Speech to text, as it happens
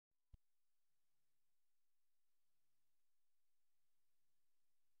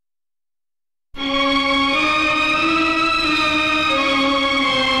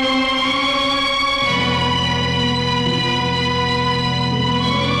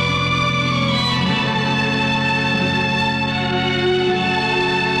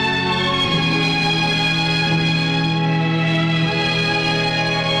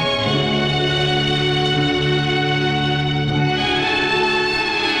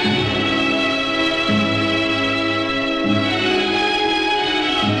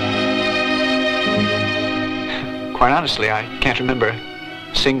Quite honestly, I can't remember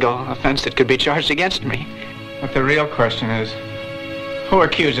a single offense that could be charged against me. But the real question is, who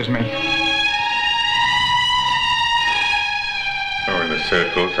accuses me? In the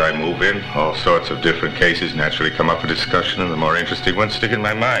circles I move in, all sorts of different cases naturally come up for discussion, and the more interesting ones stick in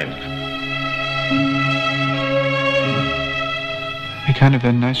my mind. It'd be kind of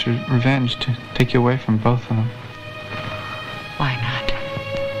a nice revenge to take you away from both of them. Why not?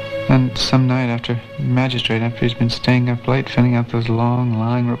 And some night after magistrate, after he's been staying up late filling out those long,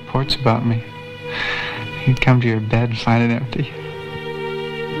 lying reports about me, he'd come to your bed and find it empty.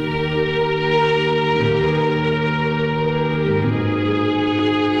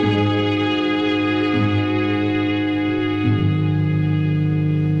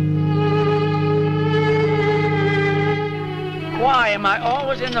 Why am I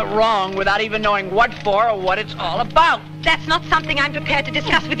always in the wrong without even knowing what for or what it's all about? That's not something I'm prepared to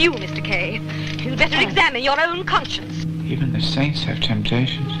discuss with you, Mr. K. You'd better examine your own conscience. Even the saints have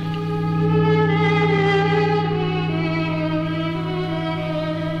temptations.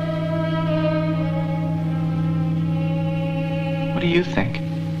 What do you think?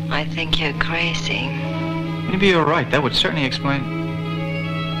 I think you're crazy. Maybe you're right. That would certainly explain...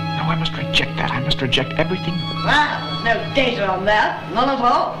 No, I must reject that. I must reject everything. Well, there's no data on that. None at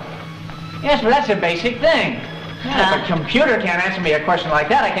all. Yes, but that's a basic thing. Yeah, if a computer can't answer me a question like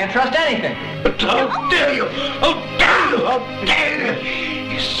that, I can't trust anything. But how dare you? How dare you? How dare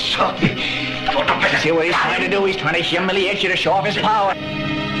you? You salty... See what he's trying to do? He's trying to humiliate you to show off his power.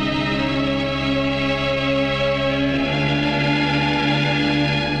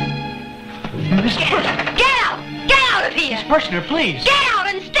 Get out! Get out of here! Miss Birchner, please. Get out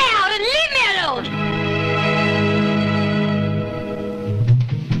and stay out and leave me alone!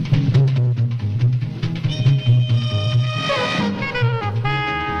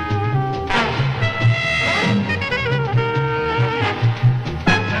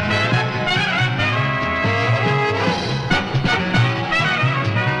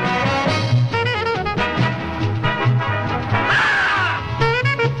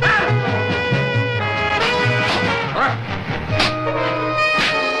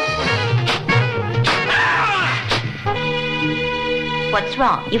 What's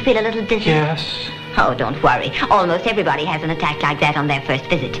wrong? You feel a little dizzy? Yes. Oh, don't worry. Almost everybody has an attack like that on their first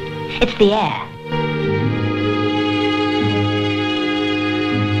visit. It's the air.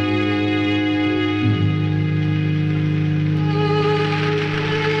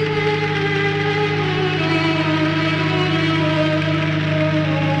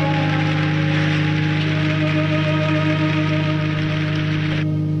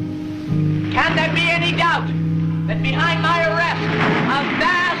 Can there be any doubt that behind my arrest, a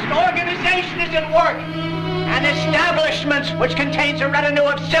vast organization is at work? An establishment which contains a retinue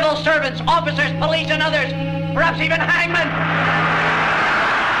of civil servants, officers, police, and others, perhaps even hangmen.